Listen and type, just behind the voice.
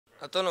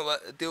I don't know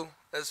what the deal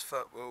is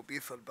for, will be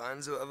for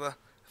bands or whatever.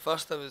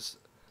 First I was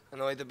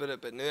annoyed about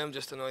it, but now I'm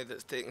just annoyed that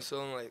it's taking so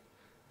long. Like,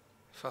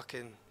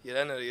 fucking, you're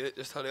in or you're out,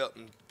 just hurry up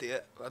and do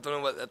it. I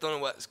don't know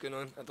what's going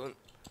on. I don't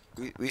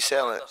We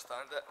certainly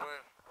understand it, man.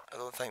 I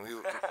don't think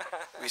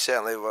we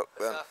certainly weren't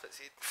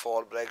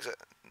for Brexit.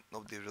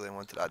 Nobody really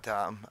wanted that to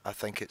happen. I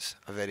think it's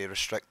a very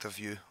restrictive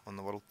view on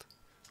the world.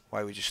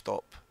 Why would you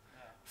stop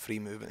free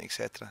movement,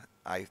 etc.?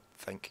 I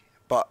think,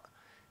 but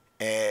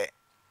it'll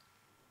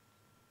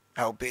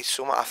be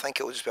so much. I think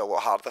it will just be a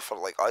lot harder for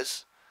like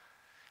us.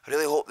 I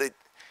really hope there's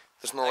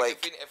no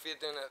like if we're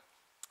doing a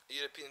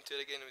European tour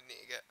again, we'd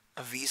need to get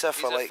a visa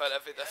for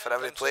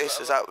every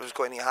place. Is that what's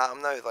going to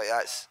happen now? Like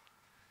that's.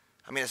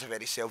 I mean, it's a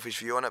very selfish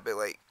view on it, but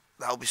like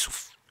that'll be so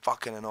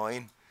fucking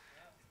annoying.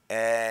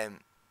 Even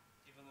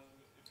if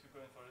you're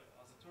going for it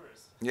as a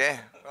tourist. Yeah,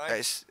 right.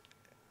 It's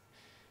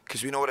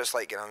because we know what it's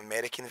like getting an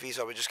American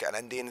visa. We just get an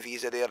Indian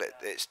visa there.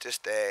 It's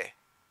just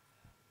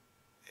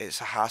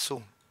it's a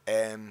hassle.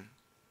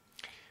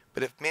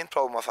 But the main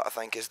problem with it, I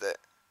think, is that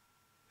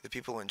the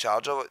people in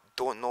charge of it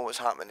don't know what's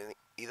happening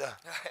either.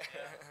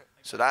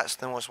 So that's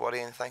the most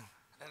worrying thing.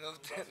 And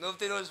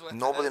nobody knows what.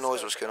 Nobody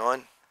knows what's going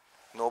on.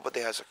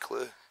 Nobody has a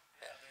clue.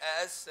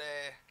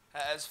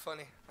 It is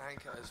funny. I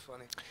think it is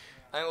funny.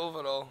 I think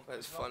overall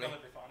it's funny.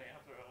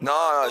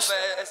 No, it's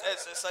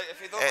like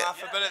if you don't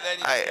laugh about it, then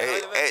you can't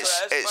believe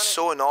it. It's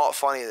so not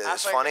funny that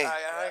it's funny. I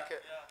think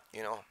it.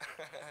 You know,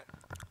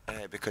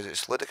 because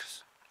it's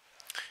ludicrous.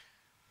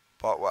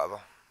 But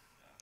whatever.